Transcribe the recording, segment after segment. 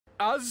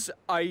As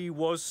I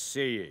was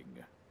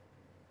saying,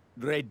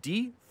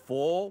 ready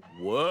for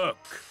work.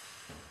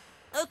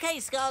 OK,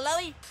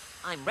 Scarloey.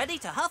 I'm ready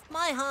to huff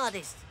my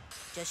hardest.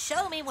 Just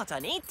show me what I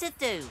need to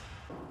do.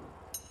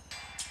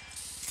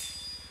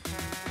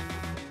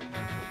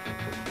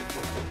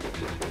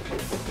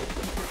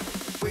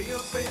 Way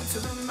up into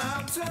the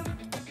mountain,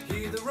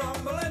 hear the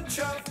rumble and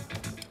chuff.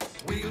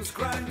 Wheels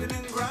grinding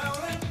and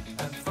growling,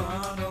 and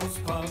funnels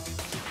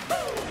puff.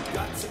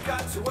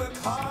 Got to work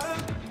harder,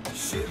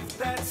 shift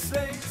that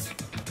slate.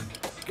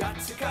 Got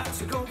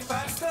to go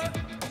faster,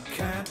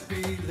 can't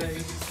be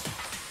late.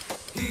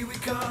 Here we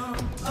come,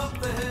 up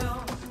the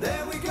hill,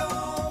 there we go,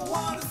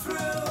 what a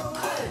thrill.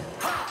 Hey,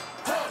 ha,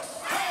 ho,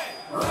 hey!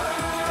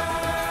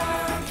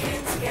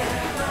 Working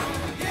together,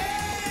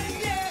 yeah,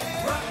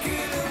 yeah.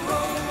 Rocking and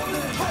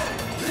rolling, hey!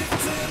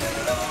 Lifting and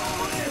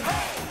loading,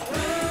 hey!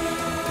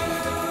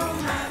 Blue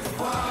Mountain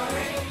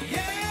Quarry,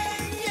 yeah,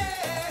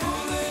 yeah.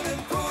 Pulling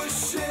and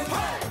pushing,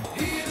 hey!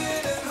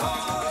 Heaving and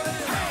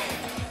hauling, hey!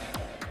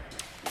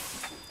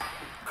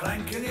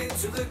 Clanking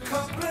into the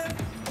coupling,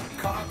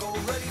 cargo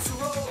ready to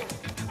roll.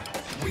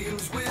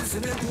 Wheels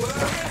whizzing and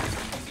whirring,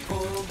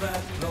 pull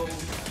that load.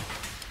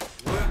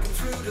 Working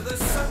through to the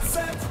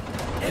sunset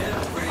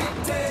every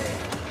day.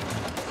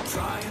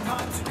 Trying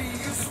hard to be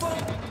useful.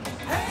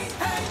 Hey,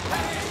 hey,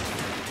 hey!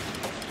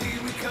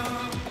 Here we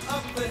come,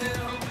 up the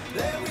hill.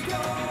 There we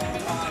go,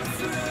 what a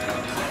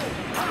thrill. Hey,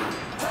 ha,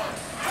 ho,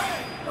 hey!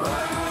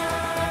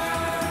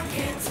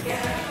 Working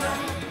together.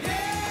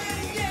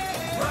 Yeah,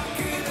 yeah.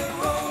 Rocking and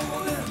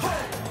rolling.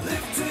 Hey!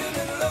 Lifting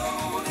and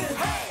loading.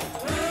 Hey!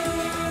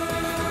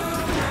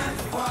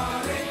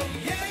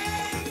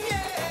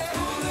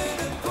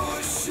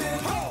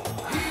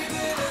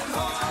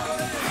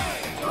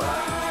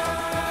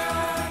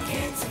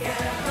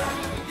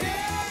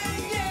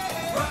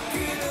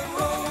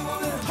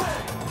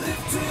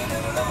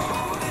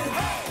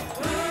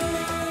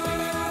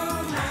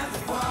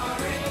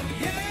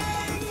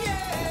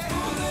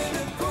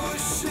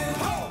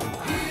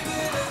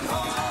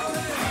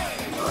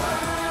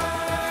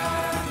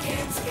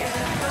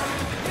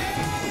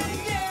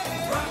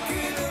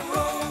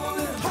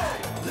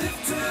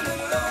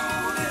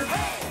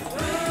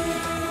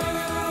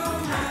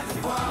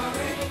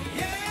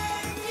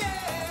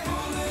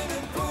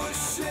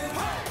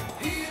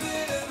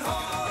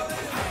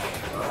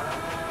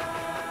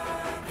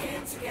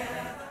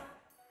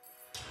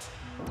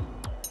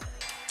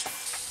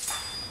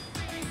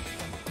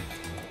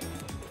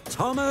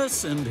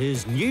 Thomas and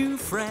his new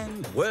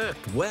friend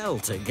worked well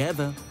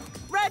together.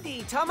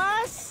 Ready,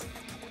 Thomas?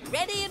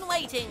 Ready and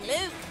waiting,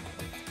 Luke.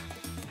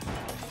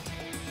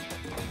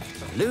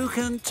 Luke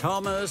and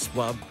Thomas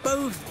were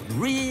both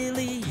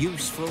really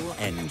useful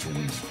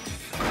engines.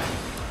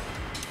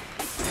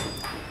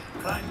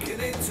 Clanking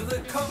into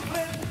the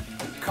coupling,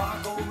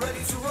 cargo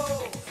ready to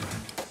roll.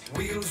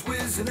 Wheels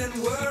whizzing and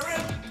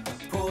whirring,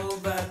 pull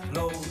that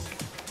load.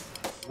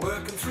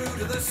 Working through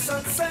to the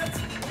sunset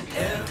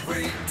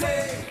every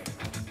day.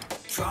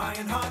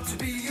 Trying hard to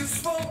be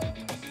useful.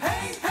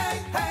 Hey,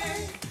 hey,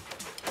 hey!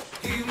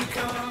 Here we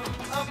come,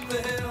 up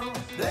the hill.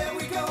 There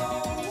we go,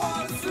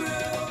 what a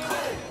thrill.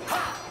 Hey,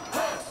 ha,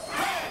 ho,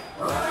 hey!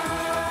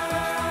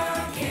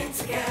 Working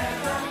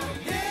together.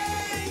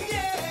 Yeah,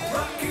 yeah.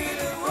 Rocking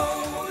and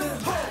rolling.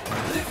 Hey!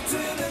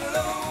 Lifting and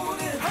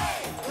loading. Hey!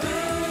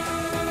 Blue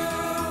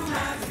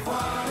Mountain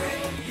Quarry.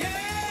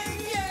 Yeah,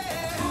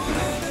 yeah.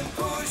 Pulling and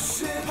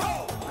pushing. Hey!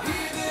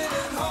 Heaving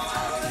and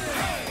hauling.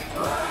 Hey!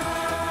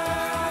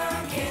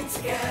 Working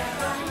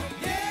together.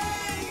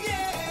 Yeah,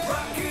 yeah.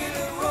 Rocking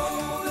and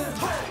rolling.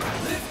 Hey!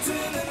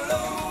 Lifting and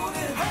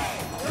loading. Hey!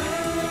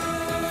 Blue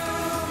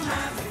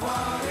Mountain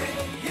Quarry.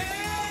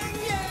 Yeah,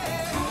 yeah.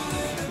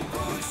 Pulling and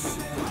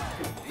pushing.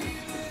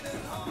 Heaving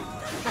and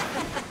hauling.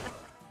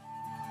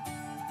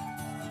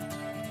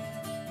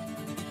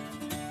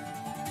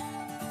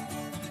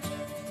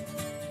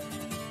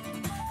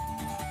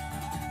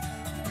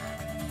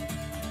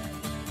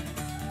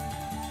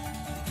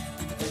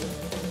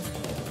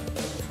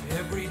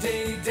 Every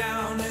day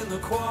down in the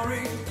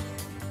quarry,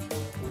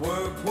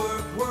 work,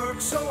 work,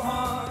 work so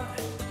hard.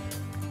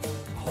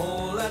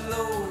 Hold that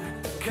load,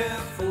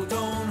 careful,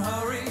 don't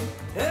hurry.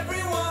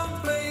 Everyone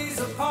plays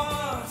a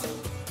part,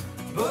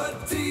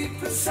 but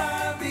deep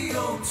inside the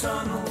old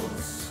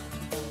tunnels,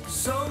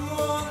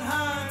 someone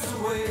hides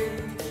away.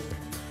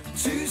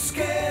 Too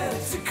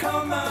scared to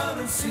come out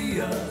and see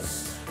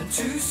us, and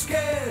too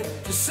scared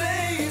to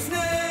say his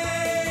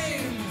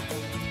name.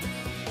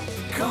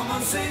 Come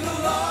on, sing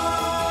along.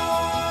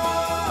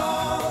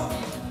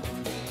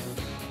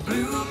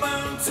 Blue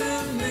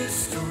Mountain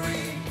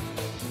Mystery,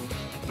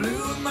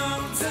 Blue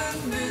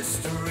Mountain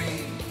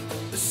Mystery,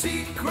 the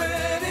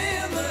secret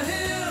in the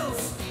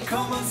hills.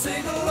 Come on,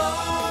 sing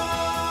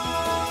along.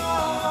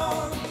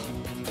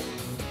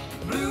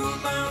 Blue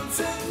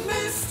Mountain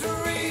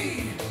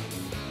Mystery,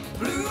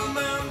 Blue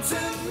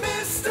Mountain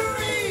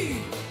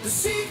Mystery, the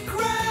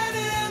secret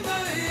in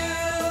the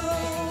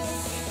hills.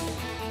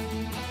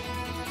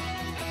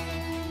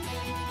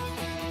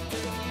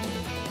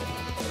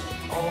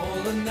 All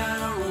the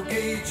narrow gates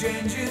gauge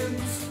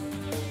engines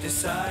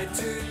decide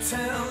to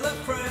tell a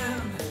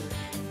friend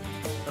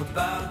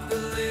about the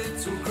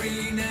little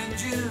green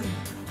engine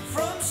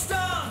from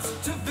start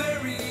to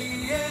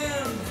very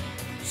end.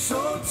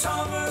 So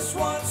Thomas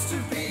wants to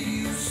be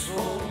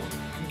useful,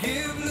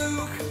 give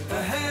Luke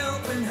a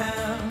helping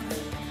hand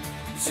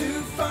to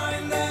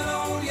find that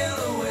old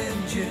yellow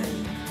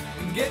engine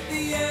and get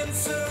the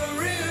answer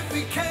if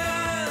he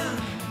can.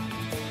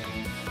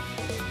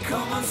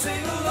 Come on,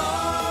 sing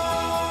along.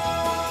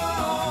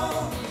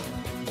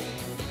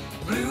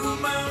 Blue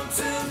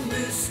Mountain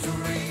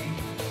Mystery,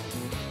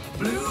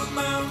 Blue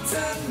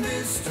Mountain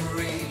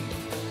Mystery,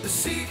 the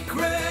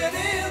secret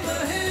in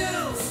the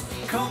hills.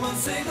 Come on,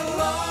 sing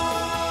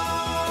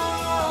along.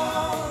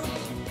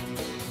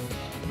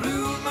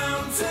 Blue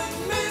Mountain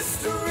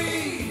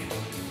Mystery,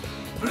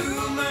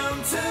 Blue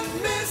Mountain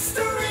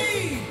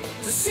Mystery,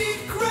 the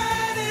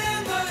secret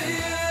in the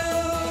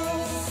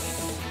hills.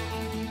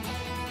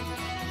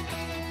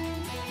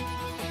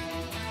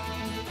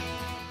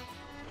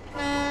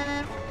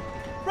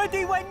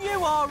 Ready when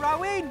you are,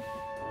 Owen.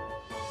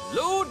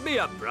 Load me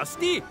up,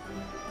 Rusty.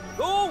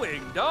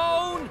 Going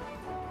down.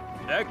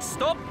 Next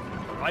stop,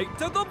 right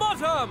to the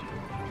bottom.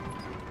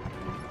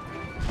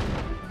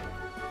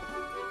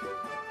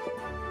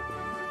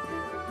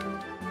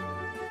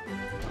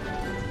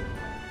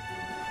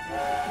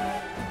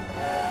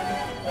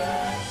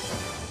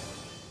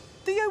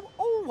 Do you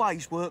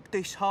always work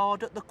this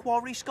hard at the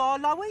quarry,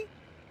 Scarlowy?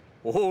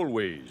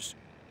 Always.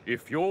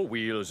 If your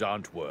wheels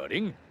aren't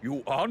whirring,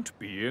 you aren't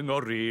being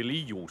a really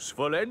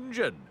useful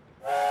engine.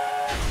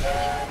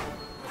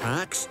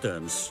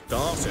 Paxton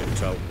started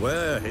to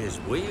whir his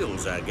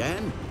wheels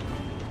again.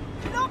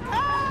 Look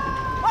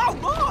out! Oh,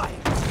 my!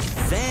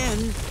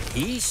 Then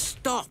he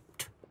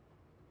stopped.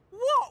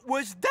 What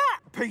was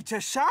that,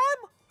 Peter Sam?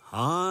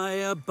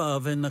 High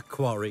above in the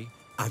quarry,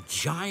 a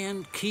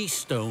giant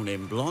keystone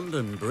in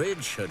Blondon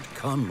Bridge had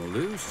come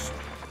loose.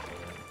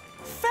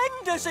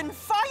 Fenders and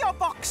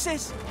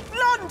fireboxes!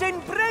 London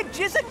Bridge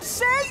isn't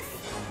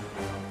safe!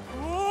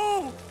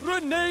 Oh,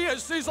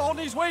 Rheneas is on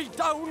his way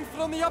down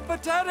from the upper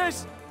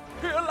terrace.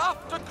 He'll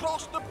have to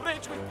cross the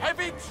bridge with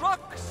heavy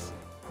trucks.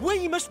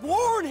 We must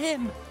warn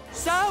him!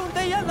 Sound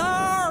the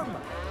alarm!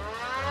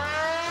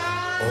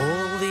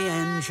 All the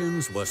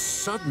engines were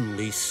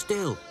suddenly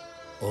still.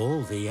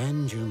 All the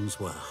engines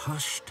were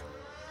hushed.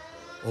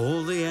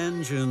 All the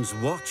engines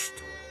watched.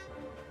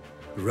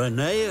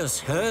 Rheneas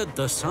heard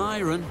the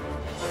siren.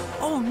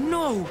 Oh,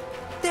 no!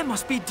 There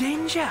must be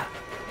danger!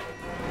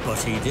 But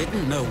he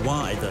didn't know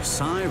why the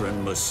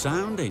siren was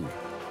sounding.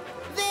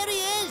 There he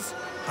is!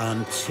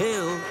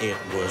 Until it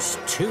was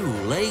too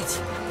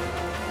late.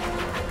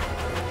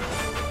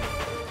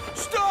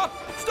 Stop!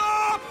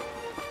 Stop!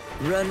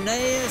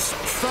 Rheneas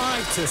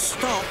tried to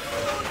stop,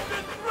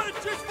 London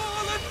Bridge is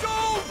fallen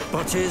down!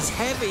 but his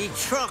heavy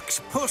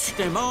trucks pushed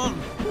him on,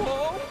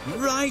 Whoa!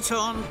 right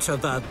on to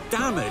the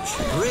damaged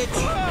bridge.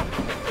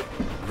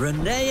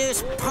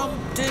 Rheneas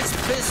pumped his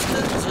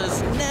pistons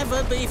as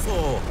never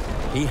before.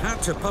 He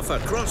had to puff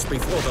across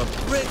before the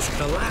bridge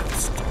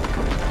collapsed.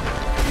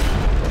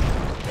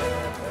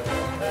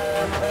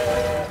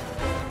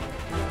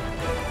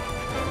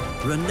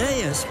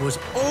 Rheneas was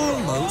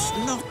almost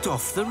knocked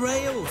off the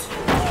rails.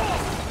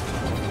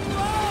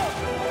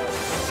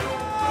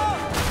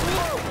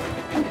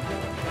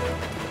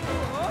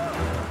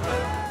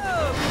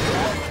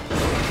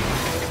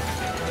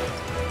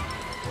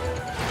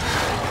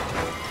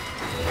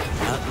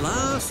 At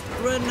last,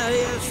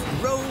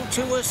 Rheneas rolled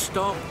to a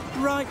stop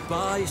right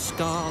by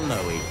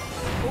Scarlowy.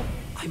 Oh,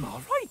 I'm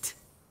all right.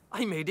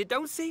 I made it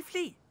down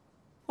safely.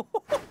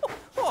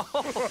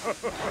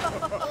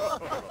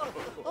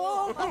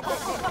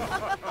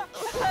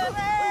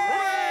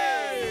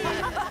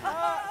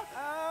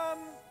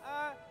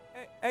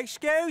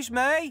 Excuse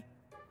me.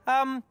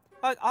 I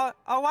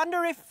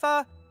wonder if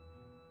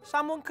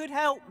someone could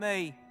help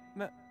me.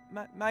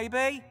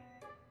 Maybe,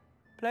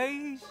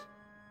 please.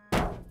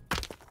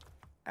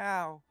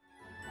 Ow.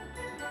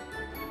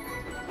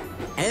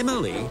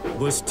 Emily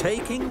was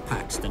taking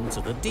Paxton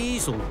to the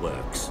diesel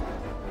works.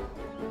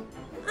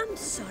 I'm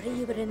sorry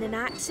you were in an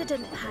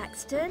accident,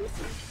 Paxton.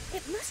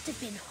 It must have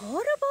been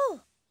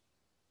horrible.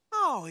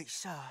 Oh,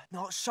 it's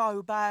not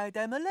so bad,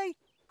 Emily.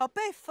 A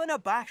biff and a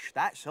bash,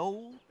 that's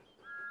all.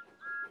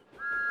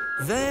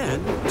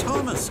 Then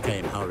Thomas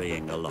came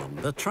hurrying along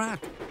the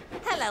track.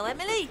 Hello,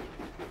 Emily.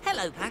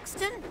 Hello,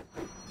 Paxton.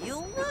 You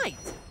all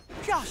right?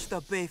 Just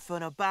a biff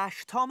and a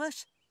bash,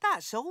 Thomas.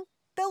 That's all.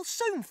 They'll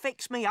soon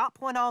fix me up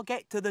when I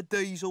get to the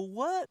diesel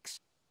works.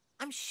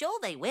 I'm sure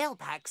they will,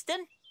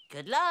 Paxton.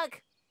 Good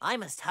luck. I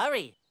must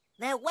hurry.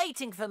 They're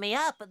waiting for me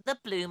up at the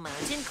Blue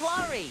Mountain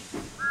Quarry.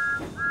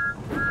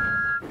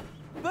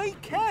 Be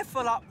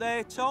careful up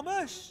there,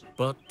 Thomas.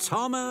 But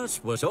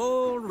Thomas was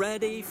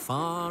already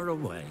far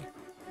away.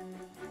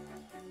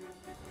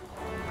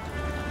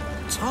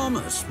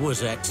 Thomas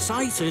was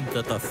excited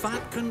that the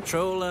Fat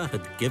Controller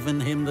had given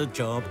him the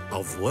job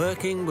of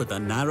working with the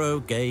narrow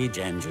gauge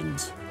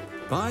engines.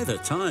 By the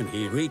time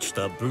he reached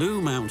the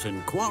Blue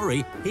Mountain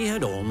Quarry, he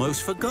had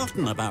almost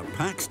forgotten about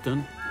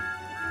Paxton.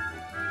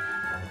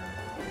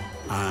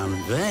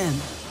 And then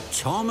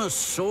Thomas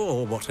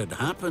saw what had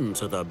happened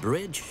to the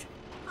bridge.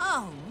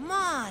 Oh,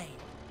 my!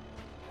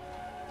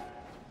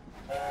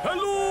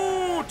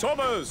 Hello,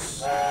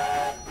 Thomas!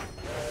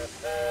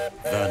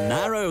 The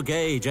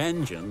narrow-gauge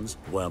engines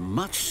were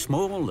much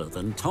smaller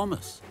than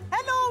Thomas.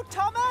 Hello,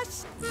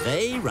 Thomas!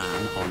 They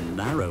ran on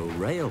narrow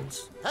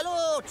rails.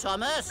 Hello,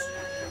 Thomas.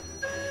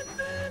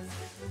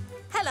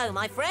 Hello,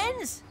 my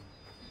friends.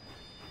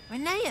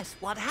 Rheneas,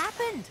 what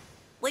happened?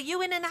 Were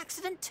you in an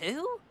accident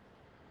too?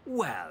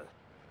 Well,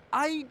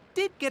 I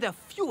did get a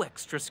few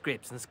extra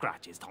scrapes and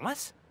scratches,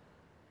 Thomas.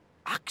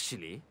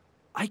 Actually,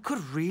 I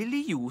could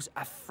really use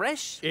a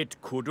fresh...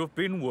 It could have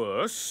been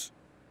worse.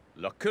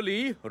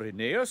 Luckily,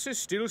 Rheneas is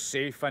still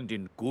safe and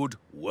in good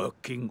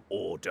working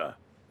order.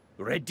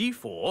 Ready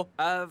for...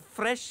 a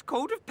fresh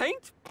coat of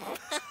paint?